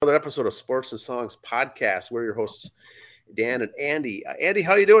Another episode of Sports and Songs podcast. We're your hosts, Dan and Andy. Andy,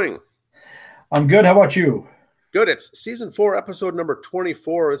 how you doing? I'm good. How about you? Good. It's season 4, episode number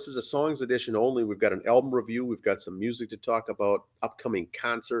 24. This is a songs edition only. We've got an album review. We've got some music to talk about, upcoming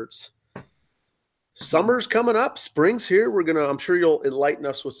concerts. Summer's coming up. Spring's here. I'm sure you'll enlighten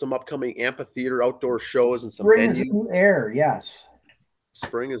us with some upcoming amphitheater outdoor shows and some Spring is in the air. Yes.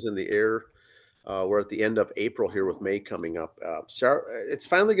 Spring is in the air. We're at the end of April here with May coming up. It's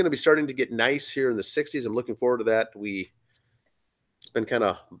finally going to be starting to get nice here in the 60s. I'm looking forward to that. It's been kind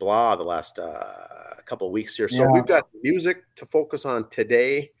of blah the last couple of weeks here. So we've got music to focus on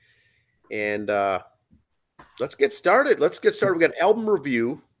today. And let's get started. We've got an album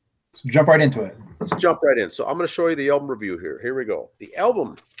review. Let's jump right into it. Let's jump right in. So I'm going to show you the album review here. Here we go. The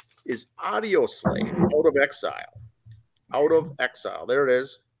album is Audioslave, Out of Exile. Out of Exile. There it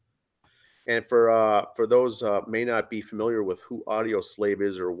is. And for those may not be familiar with who Audioslave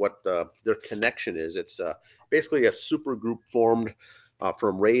is or what their connection is, it's basically a super group formed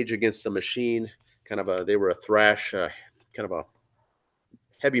from Rage Against the Machine. They were a thrash, kind of a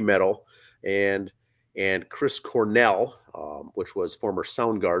heavy metal, and Chris Cornell, which was former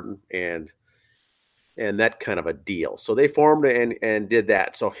Soundgarden, and that kind of a deal. So they formed and did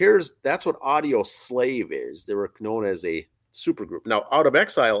that. So that's what Audioslave is. They were known as a supergroup. Now, Out of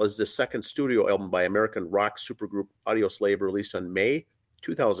Exile is the second studio album by American rock supergroup Audioslave, released on May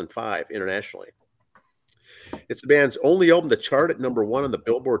 2005 internationally. It's the band's only album to chart at number 1 on the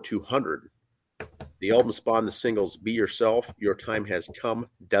Billboard 200. The album spawned the singles Be Yourself, Your Time Has Come,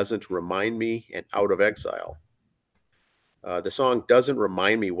 Doesn't Remind Me, and Out of Exile. The song Doesn't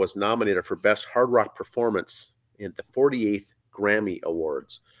Remind Me was nominated for Best Hard Rock Performance in the 48th Grammy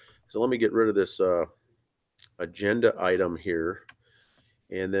Awards. So let me get rid of this agenda item here,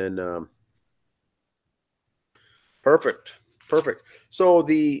 and then perfect. So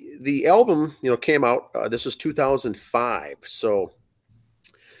the album came out, this was 2005. So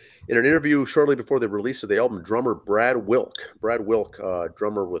in an interview shortly before the release of the album, drummer Brad Wilk,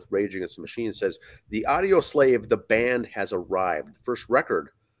 drummer with Rage Against the Machine, says the Audioslave, the band, has arrived. The first record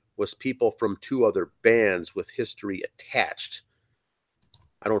was people from 2 other bands with history attached.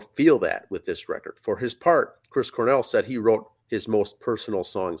 I don't feel that with this record. For his part, Chris Cornell said he wrote his most personal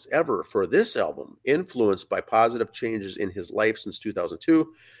songs ever for this album, influenced by positive changes in his life since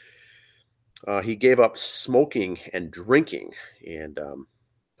 2002. He gave up smoking and drinking, and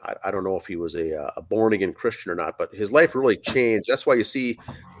I don't know if he was a born-again Christian or not, but his life really changed. That's why you see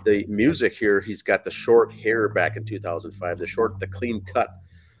the music here. He's got the short hair back in 2005, the clean-cut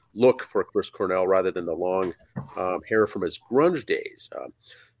look for Chris Cornell rather than the long hair from his grunge days.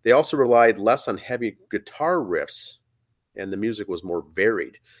 They also relied less on heavy guitar riffs, and the music was more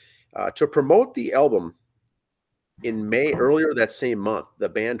varied. To promote the album in May earlier that same month, the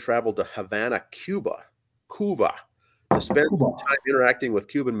band traveled to Havana, Cuba, to spend some time interacting with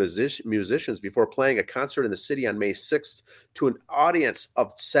Cuban musicians before playing a concert in the city on May 6th to an audience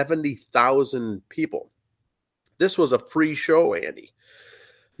of 70,000 people. This was a free show, Andy.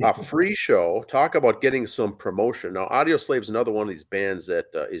 A free show. Talk about getting some promotion. Now, Audioslave is another one of these bands that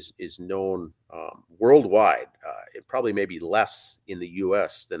is known worldwide. It probably maybe less in the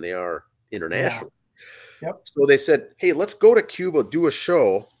U.S. than they are internationally. Yeah. Yep. So they said, hey, let's go to Cuba, do a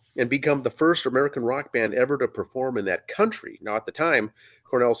show, and become the first American rock band ever to perform in that country. Now, at the time,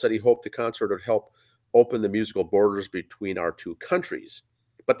 Cornell said he hoped the concert would help open the musical borders between our 2 countries.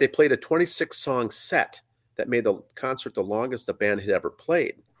 But they played a 26-song set that made the concert the longest the band had ever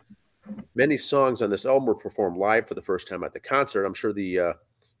played. Many songs on this album were performed live for the first time at the concert. I'm sure the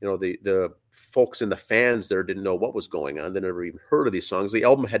folks and the fans there didn't know what was going on. They never even heard of these songs. The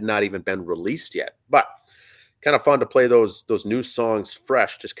album had not even been released yet, but kind of fun to play those new songs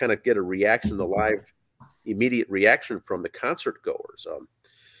fresh, just kind of get a reaction, the live immediate reaction from the concert goers.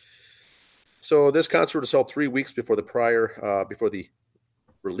 So this concert was held 3 weeks before the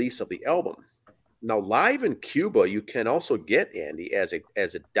release of the album. Now, live in Cuba, you can also get, Andy, as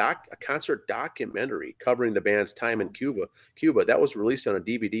a concert documentary covering the band's time in Cuba. That was released on a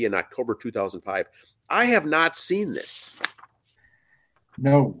DVD in October 2005. I have not seen this.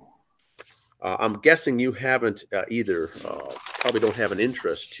 No. I'm guessing you haven't either. Probably don't have an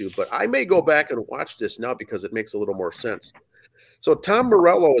interest to, but I may go back and watch this now because it makes a little more sense. So Tom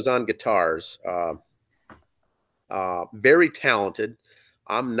Morello is on guitars. Very talented.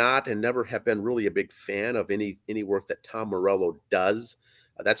 I'm not and never have been really a big fan of any work that Tom Morello does.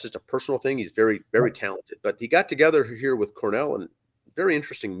 That's just a personal thing. He's very, very talented. But he got together here with Cornell, and very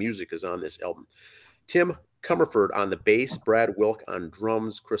interesting music is on this album. Tim Comerford on the bass, Brad Wilk on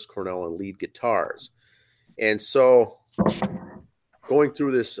drums, Chris Cornell on lead guitars. And so going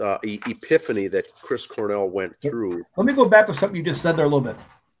through this epiphany that Chris Cornell went through. Let me go back to something you just said there a little bit.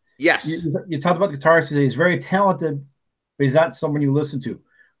 Yes. You talked about the guitarist today. He's very talented, but he's not someone you listen to.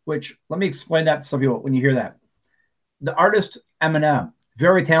 Which, let me explain that to some people when you hear that. The artist Eminem,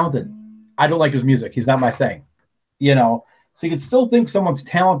 very talented. I don't like his music. He's not my thing. So you can still think someone's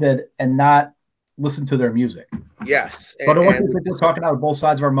talented and not listen to their music. Yes. But I want to think we're talking out of both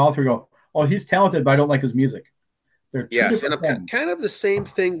sides of our mouth. We go, oh, he's talented, but I don't like his music. They're two different things. Kind of the same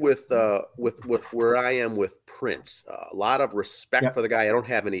thing with where I am with Prince. A lot of respect for the guy. I don't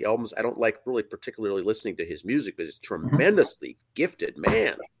have any albums. I don't like really particularly listening to his music, but he's tremendously gifted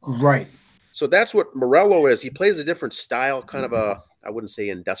man. Right. So that's what Morello is. He plays a different style, kind of I wouldn't say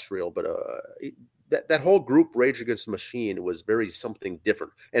industrial, but that whole group, Rage Against the Machine, was very something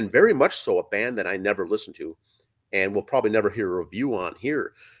different, and very much so a band that I never listened to, and we'll probably never hear a review on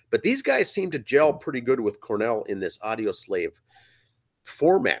here. But these guys seem to gel pretty good with Cornell in this Audioslave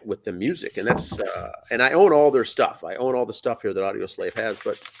format with the music. And that's, and I own all their stuff. I own all the stuff here that Audioslave has,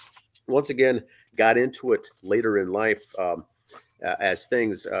 but once again, got into it later in life as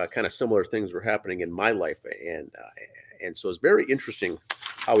things, kind of similar things were happening in my life. And so it's very interesting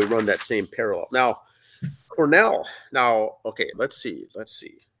how we run that same parallel. Now, Cornell, okay, let's see.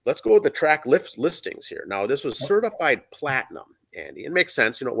 Let's go with the track listings here. Now, this was certified platinum. Andy, it makes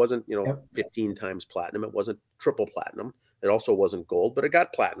sense. It wasn't, 15 times platinum. It wasn't triple platinum. It also wasn't gold, but it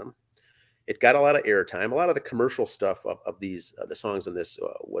got platinum. It got a lot of airtime. A lot of the commercial stuff of these, the songs in this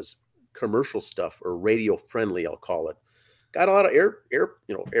was commercial stuff or radio friendly, I'll call it. Got a lot of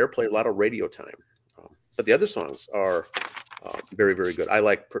airplay, a lot of radio time. But the other songs are very, very good. I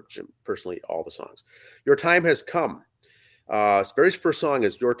like personally all the songs. Your Time Has Come. His very first song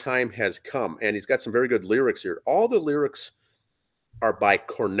is Your Time Has Come. And he's got some very good lyrics here. All the lyrics are by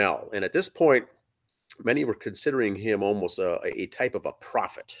Cornell. And at this point, many were considering him almost a type of a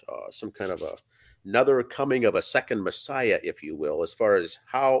prophet, some kind of another coming of a second Messiah, if you will, as far as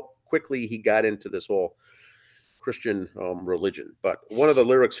how quickly he got into this whole Christian religion. But one of the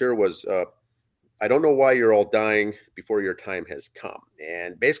lyrics here was, I don't know why you're all dying before your time has come.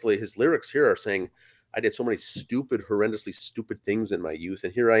 And basically his lyrics here are saying, I did so many stupid, horrendously stupid things in my youth,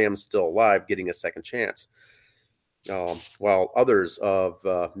 and here I am still alive getting a second chance. While others of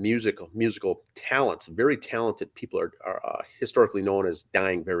musical talents, very talented people are historically known as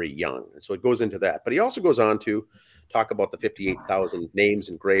dying very young. And so it goes into that. But he also goes on to talk about the 58,000 names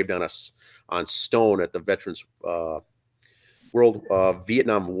engraved on stone at the Veterans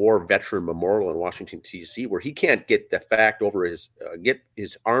Vietnam War Veteran Memorial in Washington, D.C., where he can't get the fact over get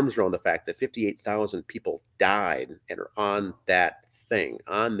his arms around the fact that 58,000 people died and are on that thing,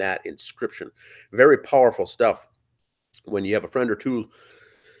 on that inscription. Very powerful stuff. When you have a friend or two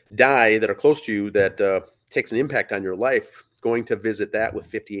die that are close to you that takes an impact on your life, going to visit that with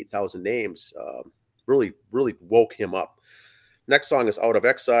 58,000 names really, really woke him up. Next song is Out of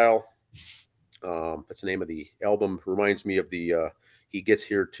Exile. That's the name of the album. Reminds me of he gets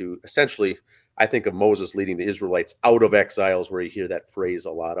here to essentially, I think of Moses leading the Israelites out of exiles, where you hear that phrase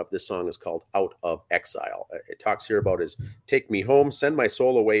a lot of. This song is called Out of Exile. It talks here about his take me home, send my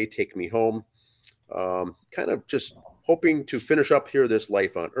soul away, take me home. Kind of just hoping to finish up here this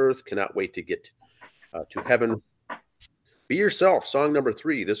life on earth. Cannot wait to get to heaven. Be Yourself, song number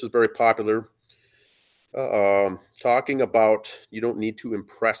 3. This was very popular. Talking about you don't need to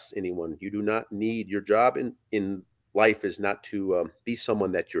impress anyone. You do not need, your job in life is not to be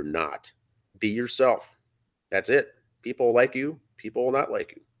someone that you're not. Be yourself. That's it. People like you. People will not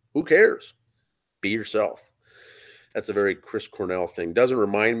like you. Who cares? Be yourself. That's a very Chris Cornell thing. Doesn't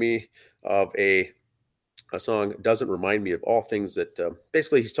remind me of a song. Doesn't remind me of all things that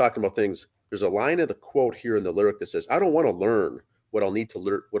basically he's talking about things. There's a line of the quote here in the lyric that says, I don't want to learn what I'll need to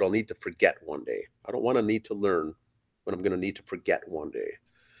learn, what I'll need to forget one day. I don't want to need to learn what I'm going to need to forget one day.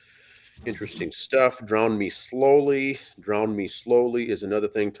 Interesting stuff. Drown Me Slowly. Drown Me Slowly is another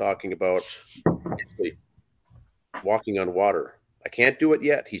thing talking about basically walking on water. I can't do it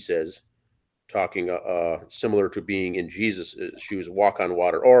yet, he says, talking similar to being in Jesus' shoes, walk on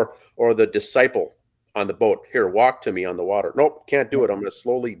water, or the disciple on the boat. Here, walk to me on the water. Nope, can't do it. I'm going to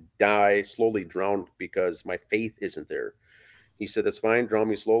slowly die, slowly drown because my faith isn't there. He said, that's fine. Drown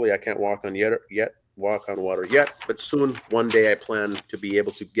me slowly. I can't walk on water yet, but soon, one day, I plan to be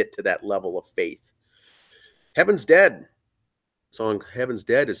able to get to that level of faith. Heaven's Dead. Song Heaven's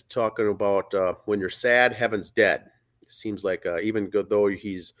Dead is talking about when you're sad, heaven's dead. It seems like even though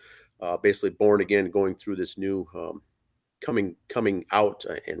he's basically born again, going through this new coming out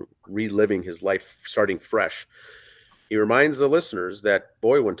and reliving his life, starting fresh. He reminds the listeners that,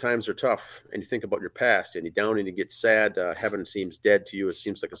 boy, when times are tough and you think about your past and you're down and you get sad, heaven seems dead to you. It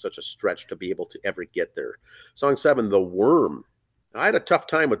seems like such a stretch to be able to ever get there. Song 7, The Worm. I had a tough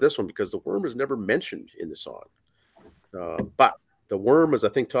time with this one because the worm is never mentioned in the song. But the worm is, I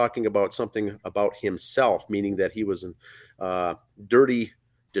think, talking about something about himself, meaning that he was a dirty,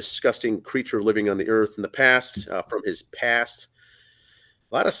 disgusting creature living on the earth in the past, from his past.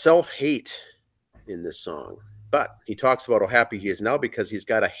 A lot of self-hate in this song. But he talks about how happy he is now because he's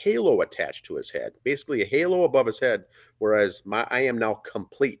got a halo attached to his head, basically a halo above his head, whereas I am now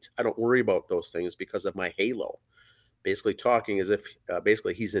complete. I don't worry about those things because of my halo. Basically talking as if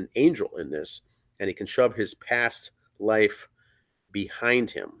basically he's an angel in this, and he can shove his past life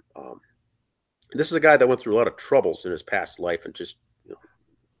behind him. This is a guy that went through a lot of troubles in his past life and just,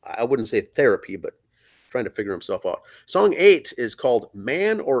 I wouldn't say therapy, but trying to figure himself out. Song 8 is called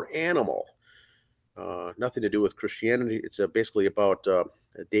Man or Animal. Nothing to do with Christianity. It's basically about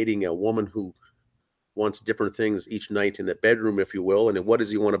dating a woman who wants different things each night in the bedroom, if you will. And what does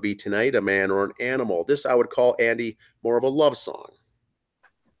he want to be tonight, a man or an animal? This I would call, Andy, more of a love song.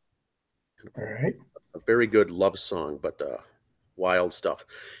 All right. A very good love song, but wild stuff.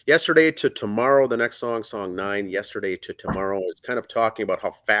 Yesterday to Tomorrow, the next song, song 9, Yesterday to Tomorrow, is kind of talking about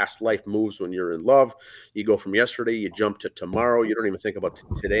how fast life moves when you're in love. You go from yesterday, you jump to tomorrow. You don't even think about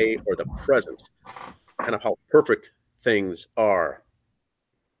today or the present. Kind of how perfect things are.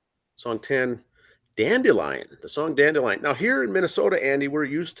 Song 10, Dandelion, the song Dandelion. Now, here in Minnesota, Andy, we're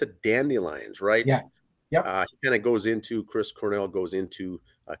used to dandelions, right? Yeah. Yep. He kind of goes into, Chris Cornell goes into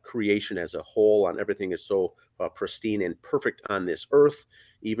creation as a whole, on everything is so pristine and perfect on this earth.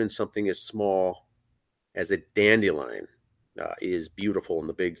 Even something as small as a dandelion is beautiful in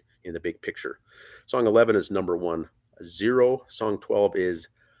the big picture. Song 11 is number 1, Zero. Song 12 is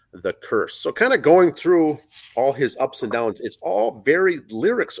The Curse. So kind of going through all his ups and downs, it's all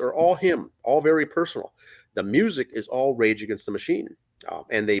lyrics are all him, all very personal. The music is all Rage Against the Machine.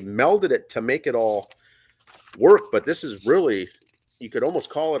 And they melded it to make it all work, but this is really, you could almost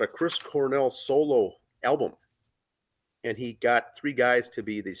call it a Chris Cornell solo album. And he got 3 guys to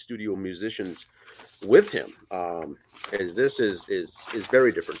be the studio musicians with him. As this is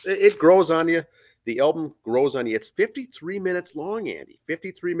very different. It grows on you. The album grows on you. It's 53 minutes long, Andy.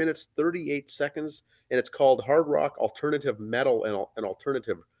 53 minutes, 38 seconds, and it's called Hard Rock, Alternative Metal, and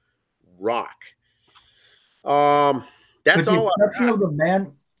Alternative Rock. That's all.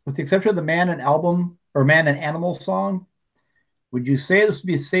 With the exception of the Man and Album or Man and Animal song, would you say this would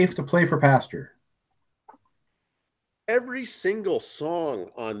be safe to play for Pastor? Every single song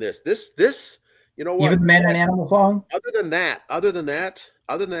on this, you know what? Even the Man and Animal song? Other than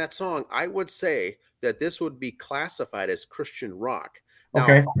that song, I would say that this would be classified as Christian rock. Now,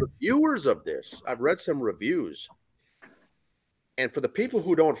 okay. Reviewers of this, I've read some reviews, and for the people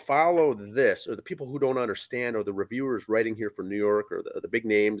who don't follow this, or the people who don't understand, or the reviewers writing here from New York, or the big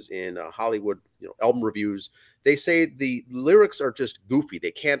names in Hollywood, album reviews, they say the lyrics are just goofy.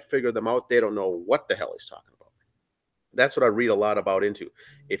 They can't figure them out. They don't know what the hell he's talking about. That's what I read a lot about into.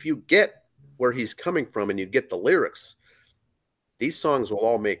 If you get where he's coming from and you get the lyrics, these songs will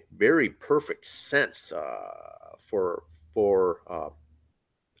all make very perfect sense I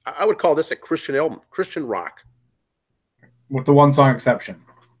would call this a Christian album, Christian rock. With the one song exception.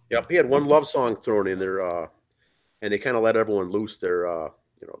 Yep, he had one love song thrown in there, and they kind of let everyone loose. Their,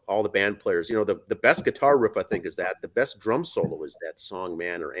 all the band players. The best guitar riff, I think, is that. The best drum solo is that song,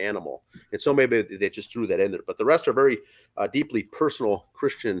 Man or Animal. And so maybe they just threw that in there. But the rest are very deeply personal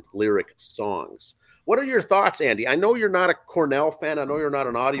Christian lyric songs. What are your thoughts, Andy? I know you're not a Cornell fan. I know you're not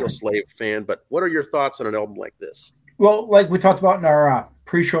an Audioslave fan. But what are your thoughts on an album like this? Well, like we talked about in our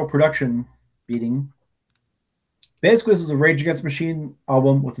pre-show production meeting, basically this is a Rage Against the Machine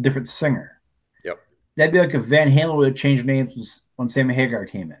album with a different singer. Yep. That'd be like if Van Halen would have changed names when Sammy Hagar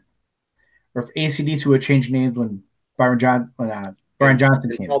came in. Or if AC/DC would have changed names when Brian Johnson came in.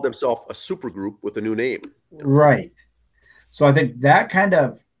 They called themselves a supergroup with a new name. Right. So I think that kind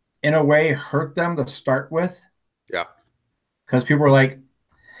of, in a way, hurt them to start with. Yeah. Because people were like,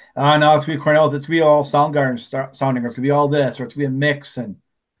 oh, no, it's going to be Cornell. It's going to be all Soundgarden sounding. Or it's going to be all this. Or it's going to be a mix. And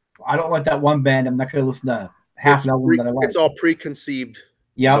I don't like that one band. I'm not going to listen to half an album that I like. It's all preconceived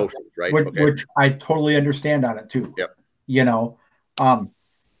notions, right? Which I totally understand on it, too. Yep.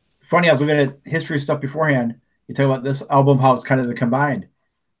 Funny, I was looking at history stuff beforehand. You talk about this album, how it's kind of the combined.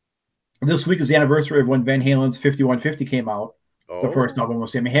 This week is the anniversary of when Van Halen's 5150 came out. Oh. The first album with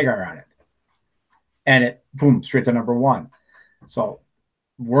Sammy Hagar on it. And it, boom, straight to number 1. So,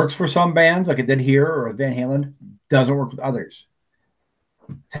 works for some bands, like it did here, or Van Halen, doesn't work with others.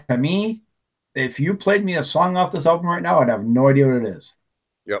 To me, If you played me a song off this album right now, I'd have no idea what it is.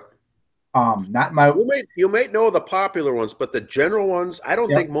 Yep. Not my. You may know the popular ones, but the general ones, I don't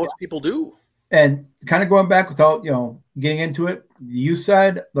Yep. think most people do. And kind of going back without getting into it, you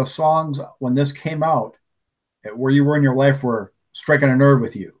said the songs when this came out, where you were in your life, were striking a nerve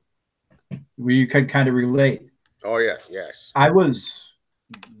with you, where you could kind of relate. Oh yes, yes. I was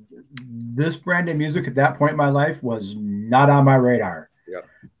this brand of music at that point in my life was not on my radar. Yep.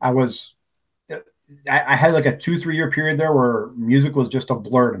 I had like a 2-3 year period there where music was just a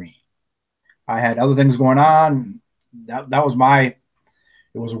blur to me. I had other things going on. That was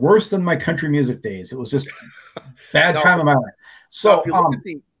it was worse than my country music days. It was just bad time in my life. So if you look at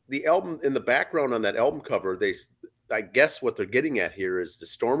the album in the background on that album cover, I guess what they're getting at here is the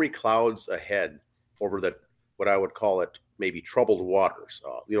stormy clouds ahead over what I would call it, maybe troubled waters.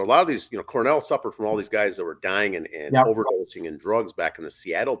 A lot of these, Cornell suffered from all these guys that were dying and overdosing in drugs back in the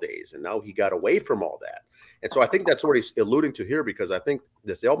Seattle days. And now he got away from all that. And so I think that's what he's alluding to here, because I think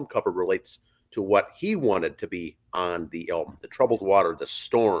this album cover relates to what he wanted to be on the album: the troubled water, the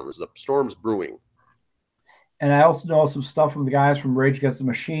storms brewing. And I also know some stuff from the guys from Rage Against the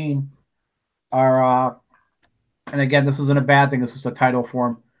Machine are, and again, this isn't a bad thing. This is a title for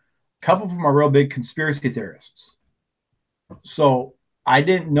them. A couple of them are real big conspiracy theorists. So I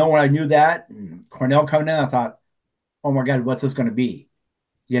didn't know when I knew that. And Cornell coming in, I thought, oh my God, what's this going to be?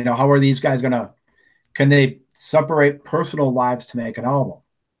 How are these guys can they separate personal lives to make an album?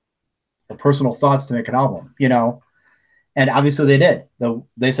 Or personal thoughts to make an album, And obviously they did.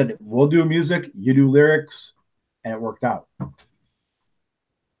 They said, we'll do music, you do lyrics, and it worked out.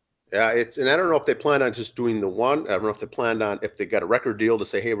 Yeah, and I don't know if they planned on just doing the one. I don't know if they planned on, if they got a record deal to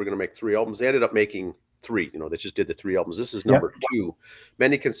say, hey, we're going to make 3 albums. They ended up making 3. They just did the 3 albums. This is number 2.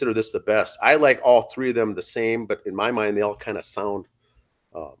 Many consider this the best. I like all 3 of them the same, but in my mind, they all kind of sound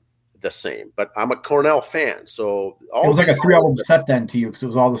the same. But I'm a Cornell fan, so it was like a 3-album set then to you, because it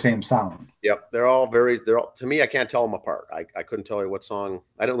was all the same sound. Yep, they're all to me, I can't tell them apart. I couldn't tell you what song.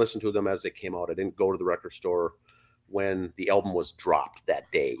 I didn't listen to them as they came out. I didn't go to the record store when the album was dropped that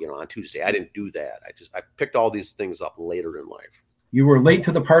day, on Tuesday. I didn't do that. I picked all these things up later in life. You were late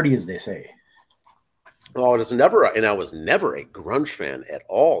to the party, as they say. Oh, I was never a grunge fan at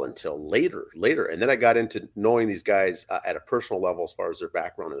all until later. And then I got into knowing these guys at a personal level as far as their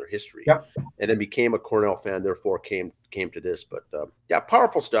background and their history. Yep. And then became a Cornell fan, therefore came to this. But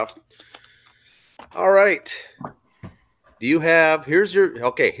powerful stuff. All right. Do you have, here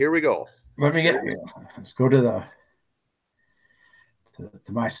we go. Let's go to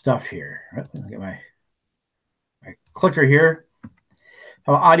my stuff here. Let me get my clicker here.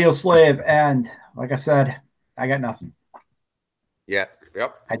 Audioslave, and like I said, I got nothing. Yeah.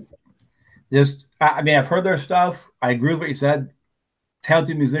 Yep. I've heard their stuff. I agree with what you said.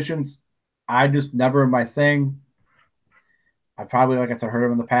 Talented musicians. I just never my thing. I probably, like I said, heard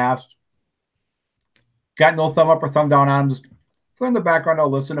them in the past. Got no thumb up or thumb down on them. Just throw in the background. I'll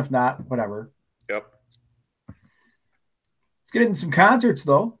listen. If not, whatever. Yep. Let's get into some concerts,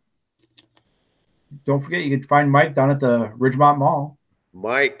 though. Don't forget, you can find Mike down at the Ridgemont Mall.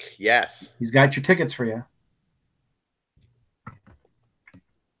 Mike, yes. He's got your tickets for you.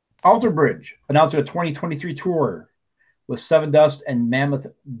 Alter Bridge announced a 2023 tour with Seven Dust and Mammoth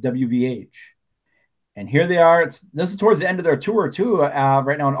WVH. And here they are. This is towards the end of their tour, too,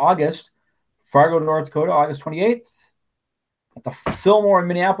 right now in August. Fargo, North Dakota, August 28th. At the Fillmore in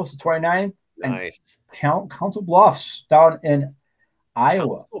Minneapolis, the 29th. Nice. And Council Bluffs down in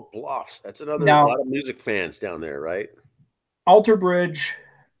Iowa. Council Bluffs. That's a lot of music fans down there, right? Alter Bridge.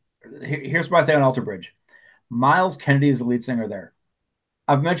 Here's my thing on Alter Bridge. Miles Kennedy is the lead singer there.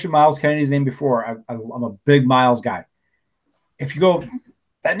 I've mentioned Miles Kennedy's name before. I'm a big Miles guy. If you go,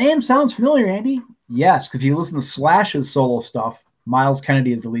 that name sounds familiar, Andy. Yes, because if you listen to Slash's solo stuff, Miles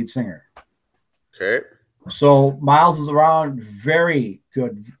Kennedy is the lead singer. Okay. So Miles is around, very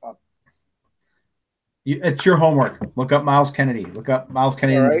good. It's your homework. Look up Miles Kennedy. Look up Miles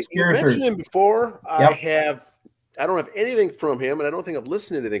Kennedy. All right. You mentioned him before. Yep. I don't have anything from him, and I don't think I've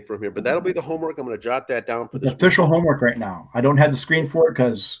listened to anything from him, but that'll be the homework. I'm going to jot that down for the official homework right now. I don't have the screen for it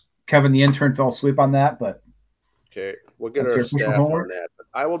because Kevin, the intern, fell asleep on that, but okay, we'll get our staff on that. But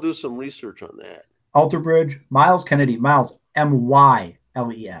I will do some research on that. Alter Bridge, Miles Kennedy, Miles,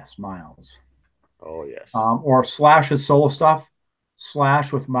 Myles, Miles. Oh, yes. Or Slash's solo stuff,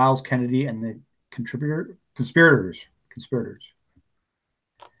 Slash with Miles Kennedy and the conspirators.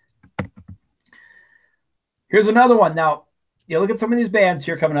 Here's another one. Now, look at some of these bands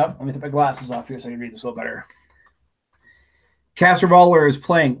here coming up. Let me take my glasses off here so I can read this a little better. Casservaller is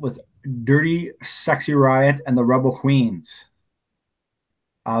playing with Dirty Sexy Riot and the Rebel Queens.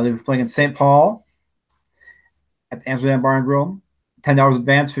 They'll be playing in St. Paul at the Amsterdam Bar and Grill. $10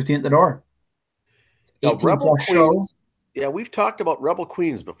 advance, 15 at the door. Now, 18 Rebel plus show. Queens. Yeah, we've talked about Rebel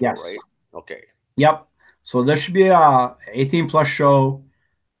Queens before, Yes. right? Okay. Yep. So this should be a 18 plus show.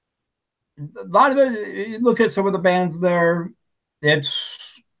 A lot of it, you look at some of the bands there,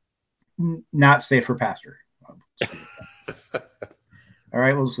 it's not safe for pastor. All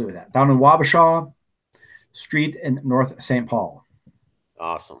right, we'll just leave it at that. Down in Wabasha Street in North St. Paul.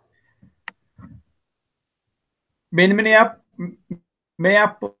 Awesome. Main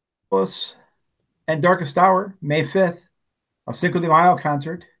Minneapolis and Darkest Hour, May 5th. A Cinco de Mayo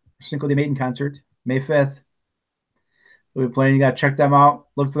concert, Cinco de Maiden concert, May 5th. We'll be playing. You got to check them out.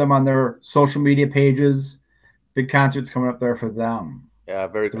 Look for them on their social media pages. Big concerts coming up there for them. Yeah,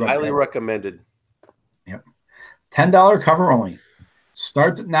 very highly recommended. Yep. $10 cover only.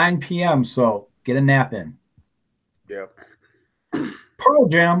 Starts at 9 p.m., so get a nap in. Yep. Pearl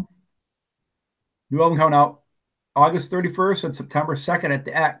Jam. New album coming out August 31st and September 2nd at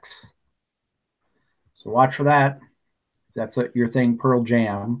the X. So watch for that. That's your thing. Pearl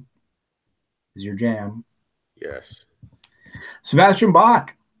Jam is your jam. Yes. Sebastian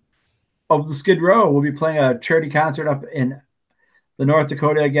Bach of the Skid Row will be playing a charity concert up in the North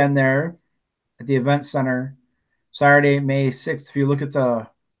Dakota again there at the Event Center Saturday, May 6th. If you look at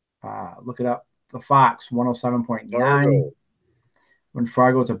look it up, the Fox 107.9 in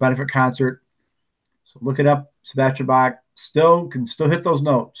Fargo. It's a benefit concert. So look it up. Sebastian Bach can still hit those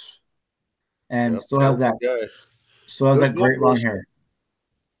notes and still has that great long hair.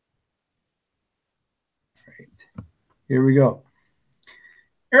 Right. Here we go.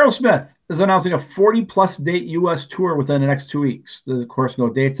 Aerosmith is announcing a 40-plus date U.S. tour within the next 2 weeks. There's, of course, no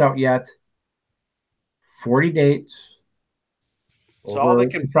dates out yet. 40 dates. So they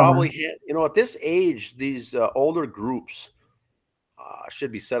can probably hit, at this age, these older groups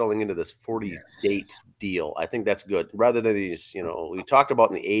should be settling into this 40-date deal. I think that's good. Rather than these, we talked about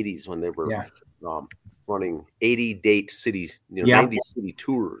in the 80s when they were running 80-date cities, 90-city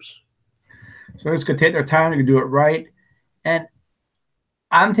tours. So it's going to take their time to do it right. And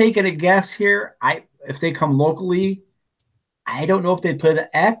I'm taking a guess here. If they come locally, I don't know if they play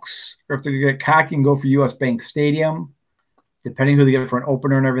the X or if they're going to get cocky and go for US Bank Stadium, depending who they get for an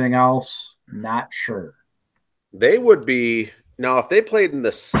opener and everything else. Not sure. They would be now if they played in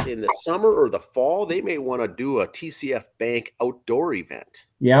the summer or the fall. They may want to do a TCF Bank outdoor event.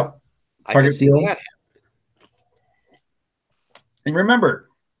 Yep, I can see that. And remember,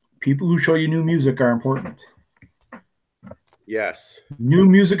 people who show you new music are important. Yes. New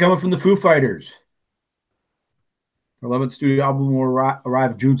music coming from the Foo Fighters. Their 11th studio album will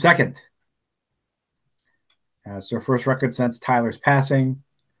arrive June 2nd. It's their first record since Tyler's passing.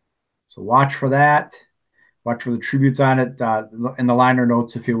 So watch for that. Watch for the tributes on it in the liner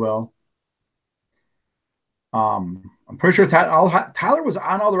notes, if you will. I'm pretty sure Tyler was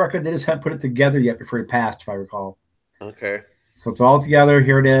on all the record. They just hadn't put it together yet before he passed, if I recall. Okay. So it's all together.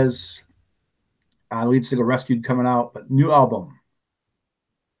 Here it is. Lead single Rescued coming out, but new album.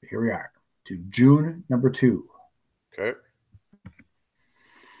 Here we are to June number 2. Okay.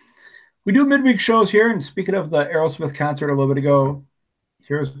 We do midweek shows here, and speaking of the Aerosmith concert a little bit ago,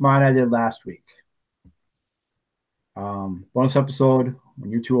 here's mine I did last week. Bonus episode,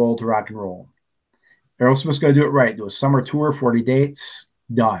 When You're Too Old to Rock and Roll. Aerosmith's going to do it right. Do a summer tour, 40 dates,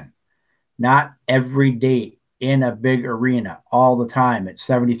 done. Not every date in a big arena all the time at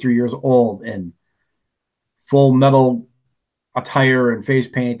 73 years old in full metal attire and face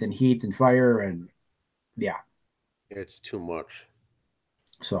paint and heat and fire and it's too much.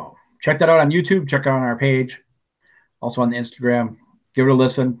 So check that out on YouTube. Check out on our page. Also on the Instagram. Give it a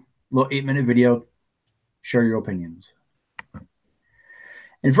listen. A little 8-minute video. Share your opinions.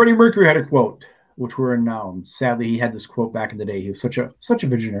 And Freddie Mercury had a quote, which we're in now. Sadly, he had this quote back in the day. He was such a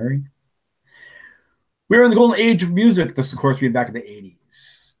visionary. We're in the golden age of music. This, of course, being back in the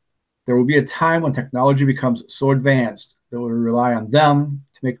 80s. There will be a time when technology becomes so advanced that we rely on them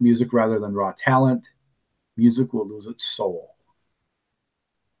to make music rather than raw talent. Music will lose its soul.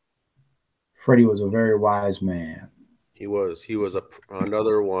 Freddie was a very wise man. He was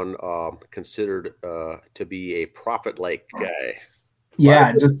another one considered to be a prophet-like guy.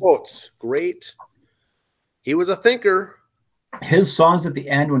 Yeah, just quotes. Great. He was a thinker. His songs at the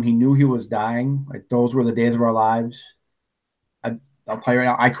end when he knew he was dying, like those were the days of our lives. I'll tell you right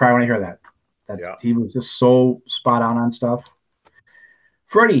now, I cry when I hear that. He was just so spot on stuff.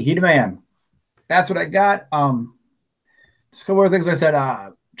 Freddie, he the man. That's what I got. Just a couple of things I said.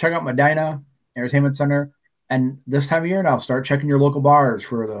 Check out Medina Entertainment Center, and this time of year now, start checking your local bars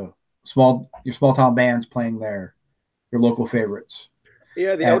for your small town bands playing there, your local favorites.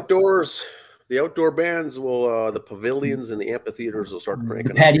 Yeah, And the outdoor bands will, the pavilions and the amphitheaters will start the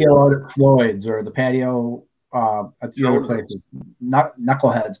cranking out patio music. out at Floyd's or the patio at the other Pounders. places,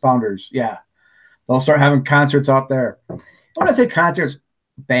 knuckleheads, pounders. Yeah, they'll start having concerts out there. When I say concerts,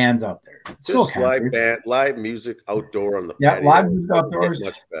 bands out there. It's still Just concerts. live music outdoor on the Yeah, live patio. music Doesn't get outdoors.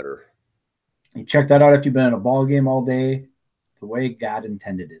 much better. You check that out if you've been at a ball game all day, the way God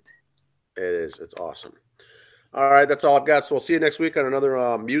intended it. It is. It's awesome. All right, that's all I've got. So we'll see you next week on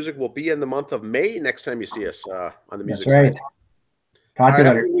another music. We'll be in the month of May next time you see us on the That's music side. right. All Talk to right, you have a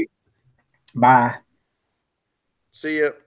later. good week. Bye. See you.